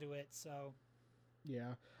tacked onto it. So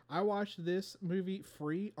Yeah. I watched this movie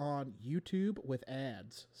free on YouTube with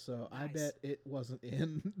ads, so I Nice. bet it wasn't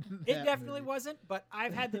in it that definitely movie. wasn't, but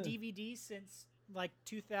I've had the DVD since like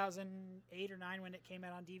 2008 or 9 when it came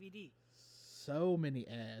out on DVD. So many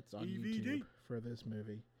ads on DVD. YouTube for this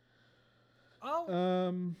movie. Oh,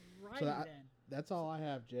 right so then. that's all I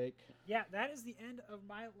have, Jake. Yeah, that is the end of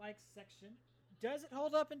my likes section. Does it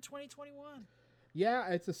hold up in 2021? Yeah,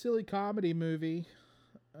 it's a silly comedy movie.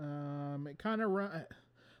 It kind of run.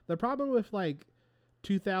 The problem with like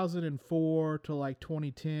 2004 to like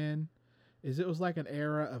 2010 is it was like an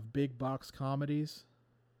era of big box comedies.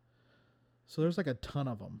 So there's like a ton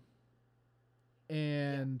of them,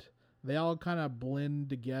 and they all kind of blend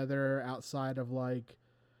together outside of like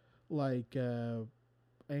Anchorman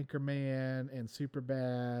and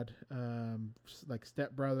Superbad, like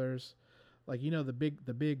Step Brothers, like the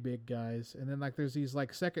big guys, and then like there's these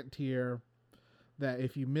like second tier that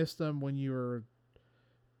if you missed them when they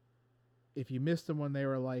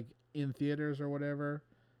were like in theaters or whatever,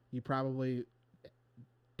 you probably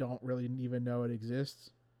don't really even know it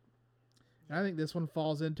exists. And I think this one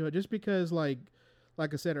falls into it just because like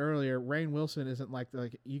I said earlier, Rainn Wilson isn't like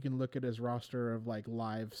you can look at his roster of like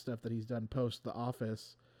live stuff that he's done post The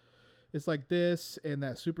Office. It's like this and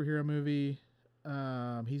that superhero movie,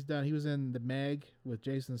 He was in The Meg with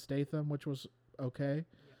Jason Statham, which was okay.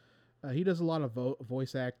 He does a lot of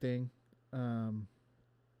voice acting. But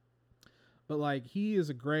like he's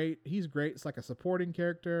great. It's like a supporting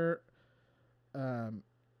character. By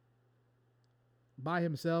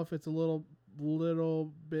himself, it's a little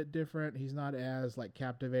bit different. He's not as like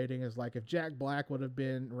captivating as like if Jack Black would have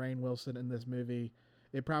been Rainn Wilson in this movie,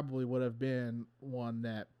 it probably would have been one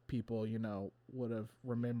that people, would have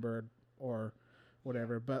remembered or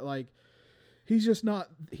whatever. But like he's not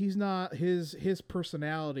his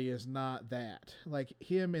personality is not that. Like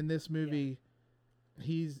him in this movie,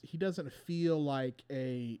 he doesn't feel like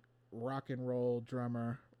a rock and roll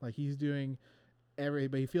drummer. Like he's doing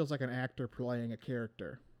but he feels like an actor playing a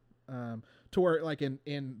character. To where like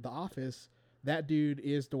in The Office, that dude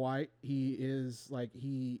is Dwight. He is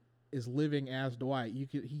living as Dwight.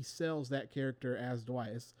 He sells that character as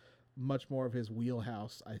Dwight. It's much more of his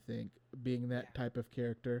wheelhouse, I think, being that type of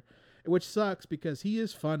character, which sucks because he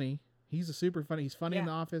is funny. He's super funny. He's funny in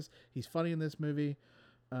The Office. He's funny in this movie.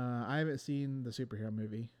 I haven't seen the superhero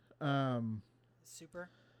movie.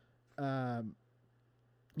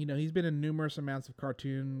 He's been in numerous amounts of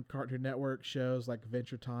Cartoon Network shows like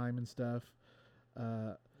Adventure Time and stuff.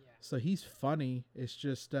 So he's funny. It's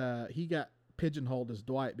just he got pigeonholed as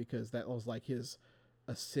Dwight because that was like his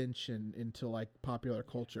ascension into like popular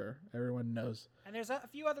culture. Everyone knows. And there's a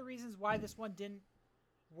few other reasons why this one didn't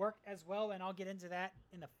work as well, and I'll get into that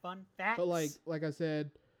in the fun facts. But like I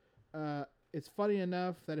said, it's funny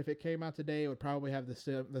enough that if it came out today, it would probably have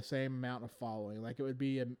the same amount of following. Like it would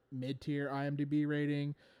be a mid-tier IMDb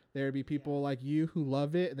rating. There would be people like you who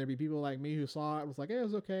love it, and there'd be people like me who saw it and was like, it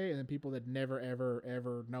was okay, and then people that never, ever,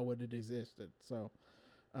 ever know it existed. So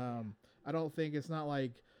I don't think it's not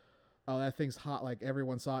like, oh, that thing's hot, like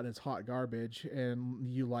everyone saw it and it's hot garbage and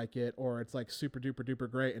you like it, or it's like super duper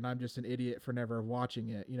duper great and I'm just an idiot for never watching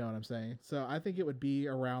it. You know what I'm saying? So I think it would be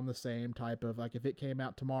around the same type of, like if it came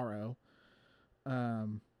out tomorrow,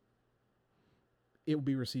 it would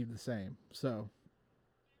be received the same. So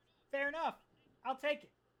fair enough. I'll take it.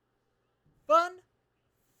 Fun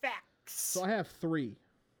facts. So I have 3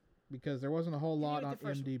 because there wasn't a whole lot on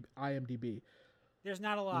IMDb. There's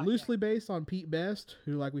not a lot. Loosely based on Pete Best,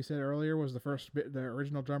 who, like we said earlier, was the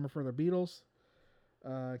original drummer for the Beatles.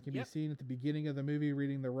 Can be seen at the beginning of the movie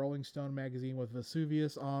reading the Rolling Stone magazine with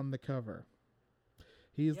Vesuvius on the cover.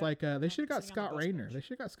 He's like, they should have got Scott Raynor. They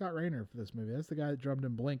should have got Scott Raynor for this movie. That's the guy that drummed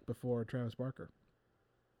in Blink before Travis Barker.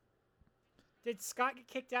 Did Scott get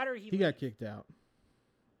kicked out or he got kicked out?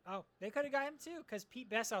 Oh, they could have got him too, because Pete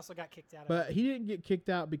Best also got kicked out. But he didn't get kicked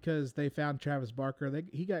out because they found Travis Barker.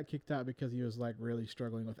 He got kicked out because he was like really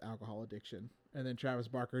struggling with alcohol addiction, and then Travis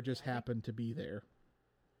Barker just happened to be there.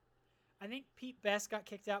 I think Pete Best got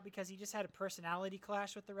kicked out because he just had a personality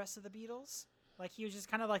clash with the rest of the Beatles. Like he was just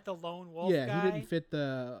kind of like the lone wolf guy. Yeah, he didn't fit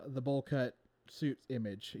the bowl cut suit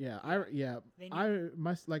image. They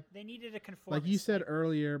needed a conformist. Like you said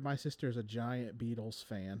earlier, my sister's a giant Beatles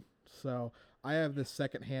fan, so I have this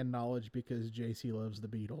secondhand knowledge because JC loves the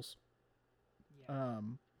Beatles. Yeah.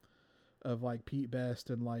 Of like Pete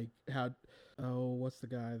Best and like what's the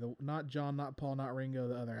guy? Not John, not Paul, not Ringo,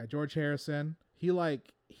 the other guy, George Harrison.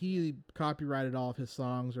 He copyrighted all of his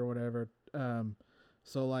songs or whatever.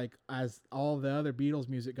 So like as all the other Beatles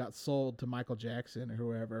music got sold to Michael Jackson or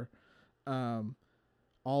whoever,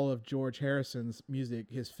 all of George Harrison's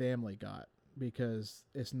music his family got. Because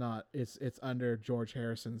it's under George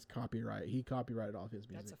Harrison's copyright. He copyrighted all of his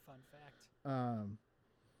music. That's a fun fact.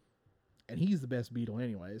 And he's the best Beatle,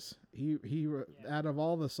 anyways. He out of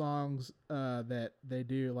all the songs that they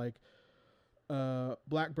do, like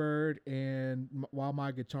Blackbird and While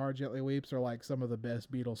My Guitar Gently Weeps are like some of the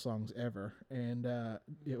best Beatles songs ever. And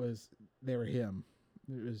they were him.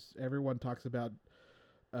 It was everyone talks about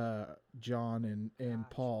John and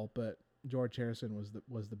Paul, but George Harrison was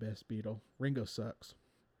the best Beatle. Ringo sucks.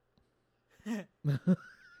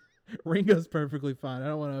 Ringo's perfectly fine. I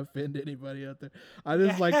don't want to offend anybody out there. I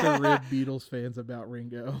just like to rib Beatles fans about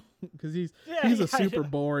Ringo because he's a super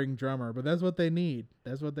boring drummer, but that's what they need.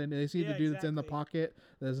 That's what they need. They see the dude that's in the pocket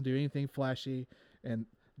that doesn't do anything flashy, and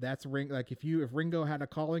that's Ringo. Like if Ringo had a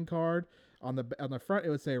calling card on the front,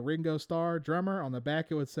 it would say Ringo Starr drummer. On the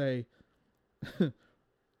back, it would say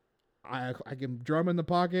I can drum in the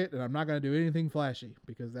pocket, and I'm not going to do anything flashy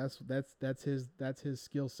because that's his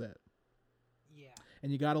skill set. Yeah.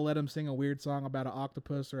 And you got to let him sing a weird song about an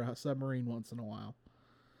octopus or a submarine once in a while.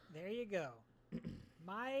 There you go.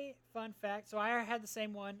 My fun fact. So I had the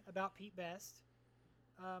same one about Pete Best.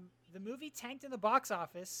 The movie tanked in the box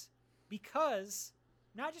office because,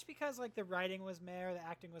 not just because like the writing was meh or the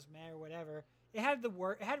acting was meh or whatever. it had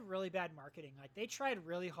it had really bad marketing. Like they tried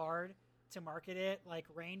really hard to market it. Like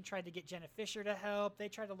Rain tried to get Jenna Fisher to help. They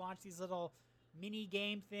tried to launch these little mini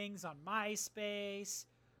game things on MySpace,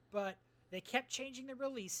 but they kept changing the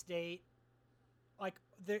release date. Like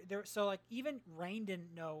so like even Rain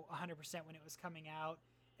didn't know 100% when it was coming out.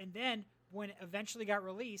 And then when it eventually got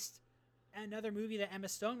released, another movie that Emma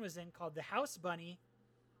Stone was in called The House Bunny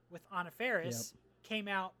with Anna Faris came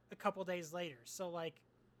out a couple days later. So like,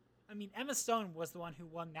 I mean, Emma Stone was the one who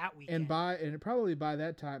won that weekend. And probably by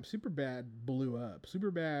that time, Superbad blew up.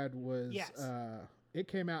 Superbad was it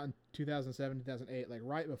came out in 2007, 2008, like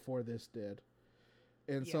right before this did.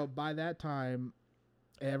 And so by that time,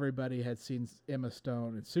 everybody had seen Emma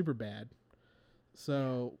Stone in Superbad.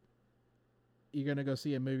 So you're going to go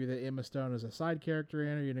see a movie that Emma Stone is a side character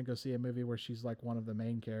in, or you're going to go see a movie where she's like one of the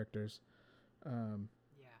main characters.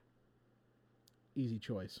 Easy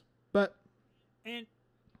choice. But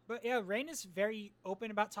yeah, Rain is very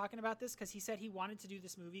open about talking about this because he said he wanted to do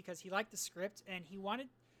this movie because he liked the script and he wanted,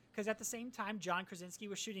 because at the same time, John Krasinski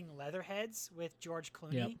was shooting Leatherheads with George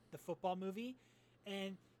Clooney, the football movie.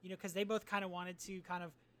 And, you know, because they both kind of wanted to kind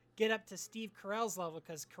of get up to Steve Carell's level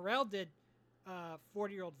because Carell did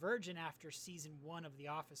 40-Year-Old Virgin after season 1 of The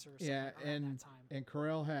Office or something around that time. And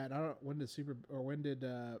Carell had, when did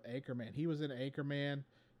Anchorman? He was in Anchorman.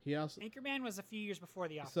 He also Anchorman was a few years before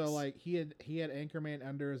The Office. So like he had Anchorman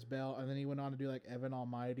under his belt, and then he went on to do like Evan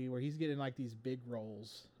Almighty, where he's getting like these big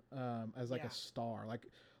roles as like a star.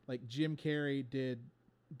 Like Jim Carrey did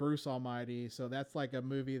Bruce Almighty, so that's like a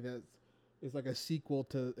movie that is like a sequel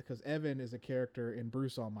to, because Evan is a character in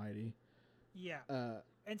Bruce Almighty. Yeah.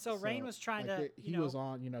 And so Rain was trying to he was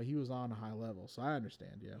on a high level, so I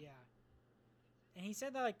understand. Yeah. And he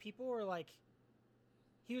said that like people were like.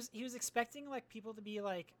 He was expecting like people to be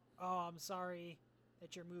like, "Oh, I'm sorry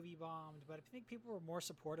that your movie bombed," but I think people were more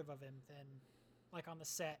supportive of him than like on the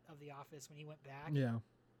set of The Office when he went back. Yeah.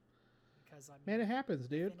 Because man, it happens,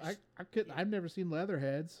 dude. I've never seen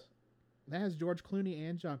Leatherheads. That has George Clooney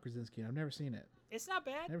and John Krasinski. I've never seen it. It's not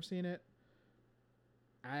bad. Never seen it.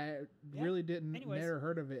 I really never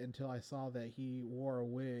heard of it until I saw that he wore a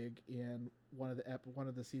wig in one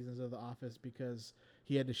of the seasons of The Office because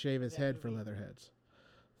he had to shave his head for Leatherheads.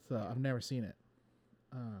 So I've never seen it.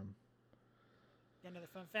 Another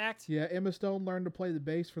fun fact. Yeah, Emma Stone learned to play the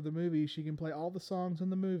bass for the movie. She can play all the songs in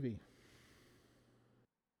the movie.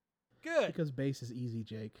 Good. Because bass is easy,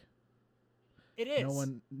 Jake. It is.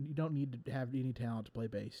 You don't need to have any talent to play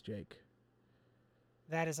bass, Jake.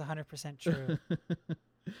 That is 100% true.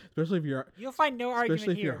 Especially if you'll find no argument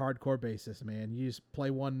especially if here. you're a hardcore bassist, man. You just play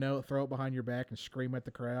one note, throw it behind your back, and scream at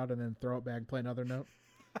the crowd, and then throw it back and play another note.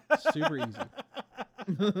 Super easy.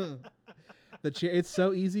 It's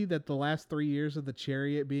so easy that the last 3 years of the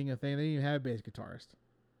Chariot being a thing, they didn't even have a bass guitarist.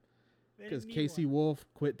 Because Casey Wolf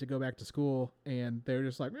quit to go back to school, and they're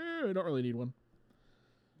just like, I don't really need one.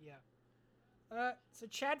 Yeah. So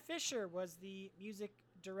Chad Fisher was the music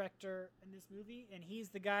director in this movie, and he's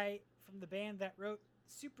the guy from the band that wrote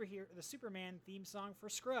the Superman theme song for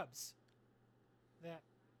Scrubs. That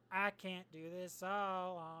I can't do this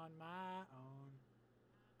all on my own.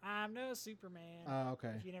 I'm no Superman. Oh,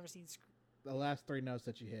 okay. If you've never seen the last 3 notes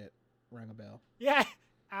that you hit rang a bell. Yeah.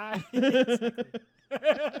 Exactly.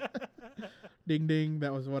 Ding ding.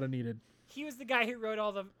 That was what I needed. He was the guy who wrote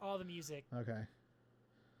all the music. Okay.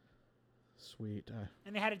 Sweet.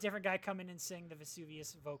 And they had a different guy come in and sing the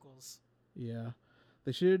Vesuvius vocals. Yeah.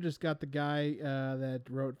 They should have just got the guy that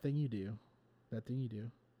wrote Thing You Do. That Thing You Do.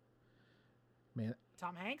 Man.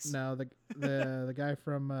 Tom Hanks? No, the guy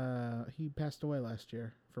from he passed away last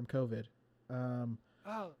year from COVID.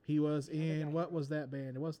 He was in what was that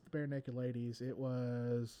band? It wasn't the Bare Naked Ladies. It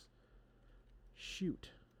was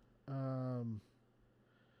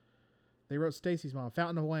they wrote Stacy's Mom,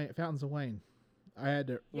 Fountains of Wayne. I had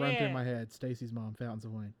to run through my head. Stacy's Mom, Fountains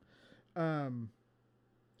of Wayne.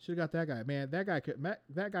 Should have got that guy. Man,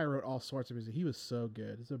 that guy wrote all sorts of music. He was so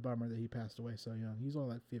good. It's a bummer that he passed away so young. He's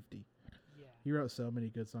only like 50. Yeah. He wrote so many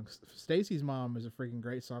good songs. Stacy's Mom is a freaking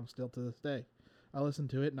great song still to this day. I listened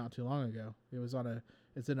to it not too long ago.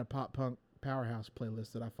 It's in a pop punk powerhouse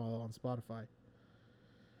playlist that I follow on Spotify.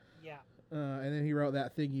 Yeah. And then he wrote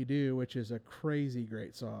That Thing You Do, which is a crazy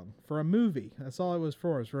great song for a movie. That's all it was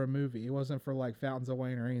for a movie. It wasn't for like Fountains of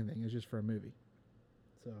Wayne or anything. It was just for a movie.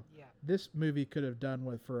 So this movie could have done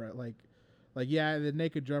with the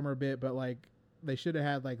Naked Drummer bit, but like they should have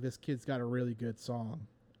had like this kid's got a really good song,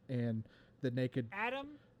 and the Naked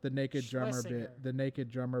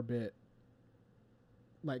Drummer bit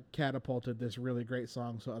like catapulted this really great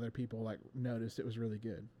song, so other people like noticed it was really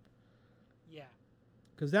good. Yeah.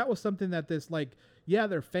 Because that was something that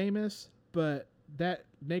they're famous, but that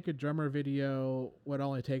Naked Drummer video would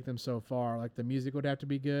only take them so far. Like the music would have to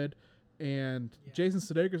be good. And Jason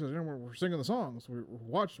Sudeikis says, we're singing the songs. We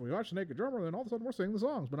watch the Naked Drummer, and then all of a sudden we're singing the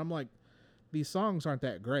songs. But I'm like, these songs aren't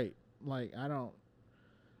that great. Like, I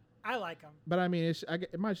like them. But I mean,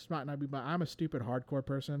 it might not be. But I'm a stupid hardcore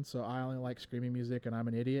person, so I only like screaming music, and I'm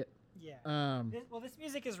an idiot. Yeah. This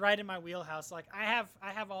music is right in my wheelhouse. Like I have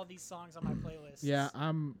all these songs on my playlist. Yeah,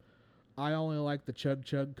 I only like the chug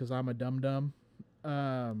chug because I'm a dum dum.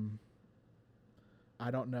 I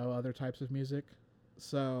don't know other types of music,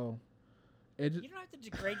 so. You don't have to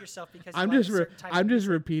degrade yourself because I'm just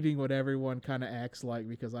repeating what everyone kind of acts like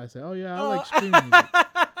because I say, oh yeah, I like screaming music.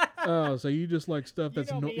 Oh, so you just like stuff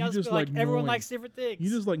that's you just like everyone noise. likes different things.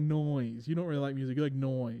 You just like noise. You don't really like music. You like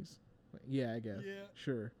noise. Yeah, I guess. Yeah.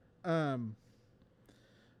 Sure.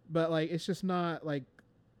 But like it's just not like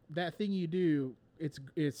that thing you do.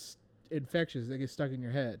 It's infectious. It gets stuck in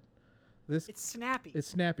your head. It's snappy. It's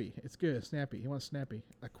snappy. It's good. Snappy. You want snappy?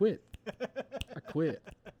 I quit. I quit.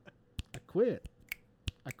 I quit.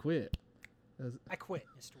 I quit. I quit,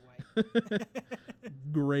 Mr.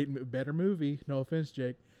 White. Better movie. No offense,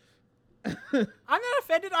 Jake. I'm not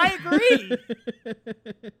offended. I agree.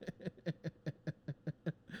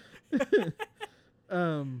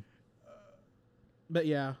 But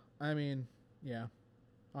yeah, I mean, yeah.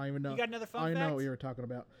 I don't even know. You got another fun I don't fact? know what you were talking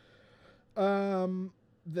about.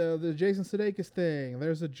 The Jason Sudeikis thing.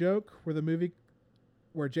 There's a joke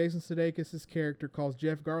where Jason Sudeikis' character calls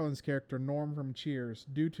Jeff Garlin's character Norm from Cheers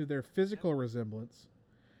due to their physical resemblance.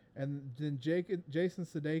 And then Jason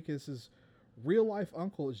Sudeikis' real-life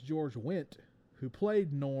uncle is George Wendt, who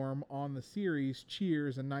played Norm on the series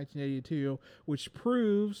Cheers in 1982, which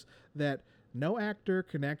proves that no actor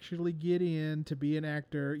can actually get in to be an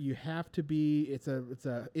actor. You have to be. It's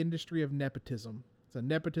a industry of nepotism. It's a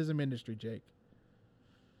nepotism industry, Jake.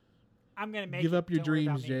 I'm gonna give up your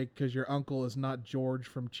dreams, Jake, because your uncle is not George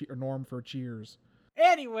or Norm for Cheers.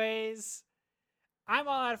 Anyways, I'm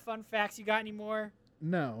all out of fun facts. You got any more?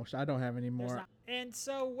 No, I don't have any more. And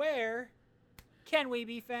so, where can we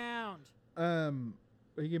be found?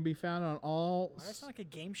 We can be found on all. Why do I sound like a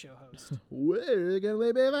game show host? Where can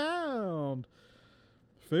we be found?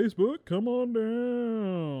 Facebook, come on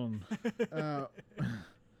down.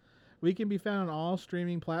 We can be found on all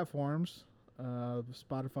streaming platforms: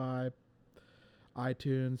 Spotify,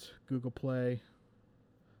 iTunes, Google Play,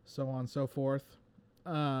 so on and so forth.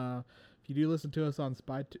 If you do listen to us on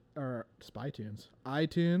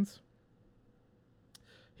iTunes,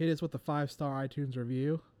 hit us with a 5-star iTunes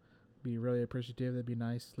review. Be really appreciative. That'd be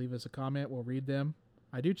nice. Leave us a comment. We'll read them.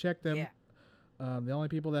 I do check them. Yeah. The only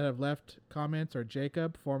people that have left comments are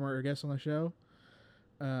Jacob, former guest on the show,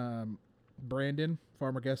 Brandon,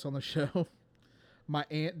 former guest on the show, my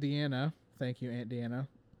Aunt Deanna. Thank you, Aunt Deanna.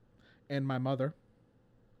 And my mother.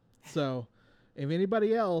 So, if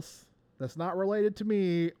anybody else that's not related to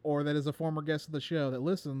me or that is a former guest of the show that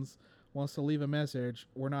listens wants to leave a message,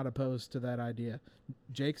 we're not opposed to that idea.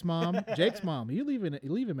 Jake's mom, you leave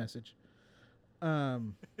a message.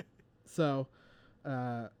 So,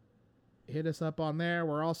 hit us up on there.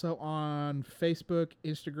 We're also on Facebook,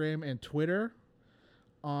 Instagram, and Twitter.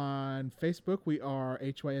 On Facebook, we are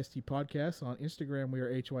HYST Podcast. On Instagram, we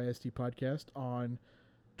are HYST Podcast. On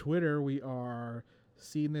Twitter, we are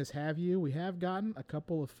Seen This Have You. We have gotten a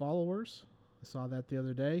couple of followers. I saw that the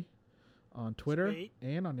other day on Twitter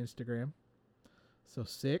and on Instagram. So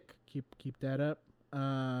sick. Keep that up.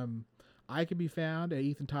 I can be found at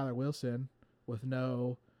Ethan Tyler Wilson with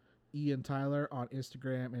no Ian Tyler on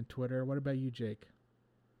Instagram and Twitter. What about you, Jake?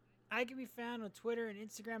 I can be found on Twitter and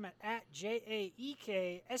Instagram at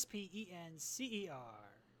JAEKSPENCER.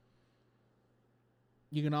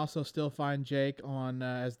 You can also still find Jake on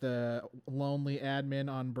as the lonely admin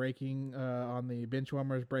on on the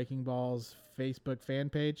Benchwarmers Breaking Balls Facebook fan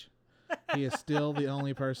page. He is still the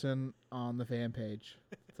only person on the fan page.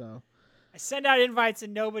 So I send out invites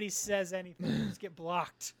and nobody says anything. I just get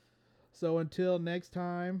blocked. So until next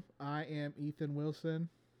time, I am Ethan Wilson.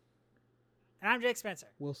 And I'm Jake Spencer.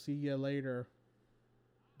 We'll see you later.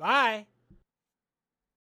 Bye.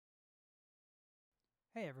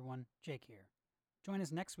 Hey everyone, Jake here. Join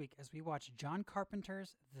us next week as we watch John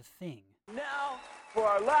Carpenter's The Thing. Now for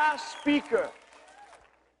our last speaker,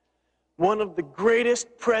 one of the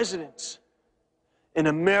greatest presidents in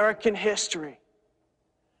American history,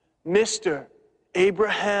 Mr.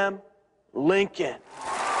 Abraham Lincoln.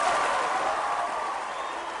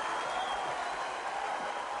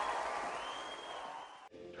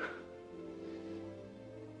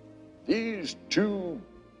 These two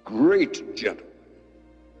great gentlemen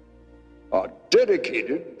are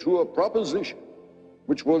dedicated to a proposition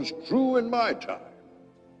which was true in my time,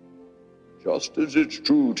 just as it's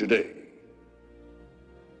true today.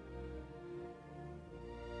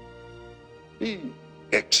 Be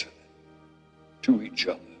excellent to each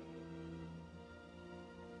other.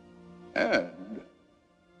 And